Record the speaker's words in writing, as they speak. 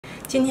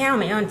今天我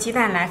们用鸡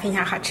蛋来分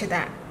享好吃的。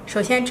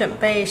首先准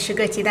备10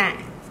个鸡蛋，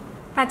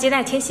把鸡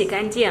蛋清洗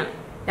干净，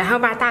然后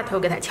把大头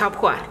给它敲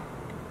破，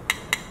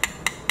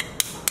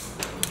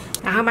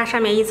然后把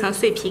上面一层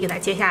碎皮给它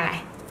揭下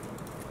来，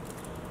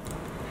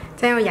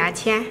再用牙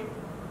签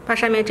把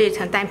上面这一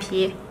层蛋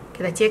皮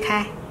给它揭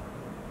开。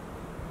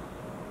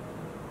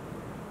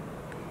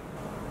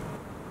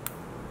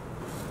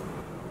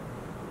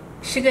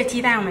10个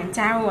鸡蛋，我们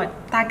加入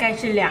大概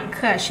是2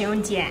克食用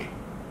碱，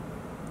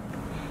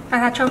把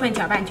它充分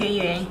搅拌均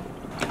匀，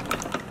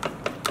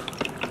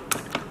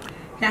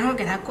然后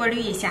给它过滤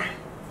一下。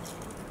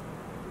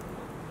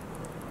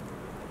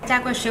加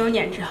过食用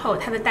碱之后，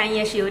它的蛋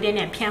液是有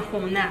点偏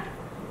红的。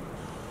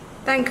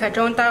蛋壳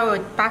中倒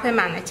入8分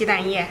满的鸡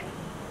蛋液，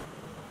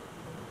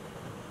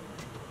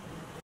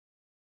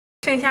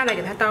剩下的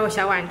给它倒入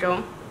小碗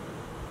中，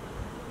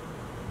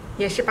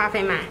也是8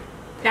分满。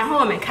然后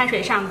我们开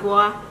水上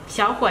锅，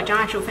小火蒸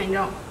25分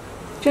钟。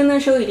蒸的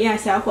时候一定要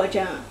小火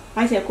蒸，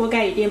而且锅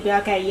盖一定不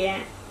要盖严。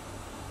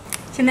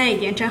现在已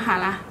经蒸好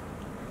了，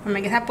我们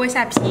给它剥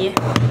下皮，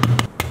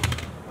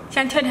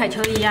像跳跳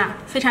球一样，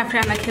非常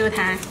的 Q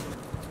弹。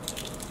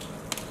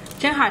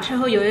蒸好之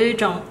后有一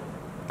种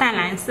淡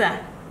蓝色。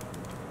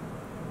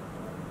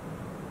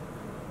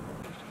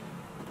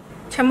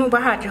全部剥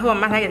好之后，我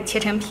们把它给切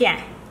成片。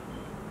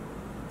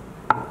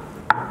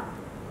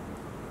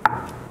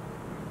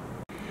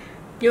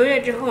油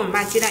热之后，我们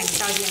把鸡蛋给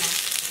倒进来，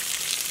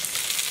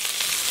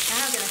然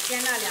后给它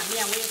煎到2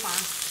面微黄。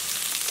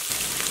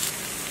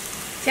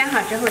煎好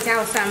之后，加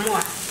入蒜末、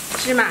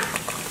芝麻、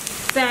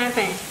孜然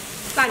粉、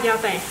辣椒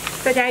粉，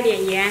再加一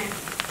点盐，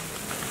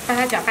把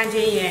它搅拌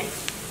均匀。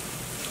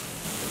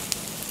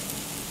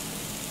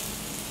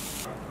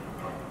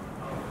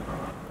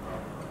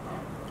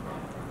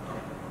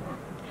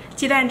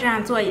鸡蛋这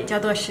样做也叫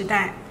做实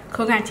蛋，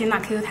口感筋道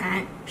Q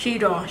弹，是一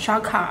种烧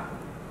烤。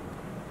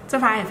做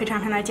法也非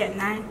常的简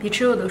单，比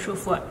吃肉都舒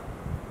服。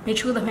没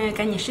吃过的朋友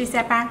赶紧试一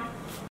下吧。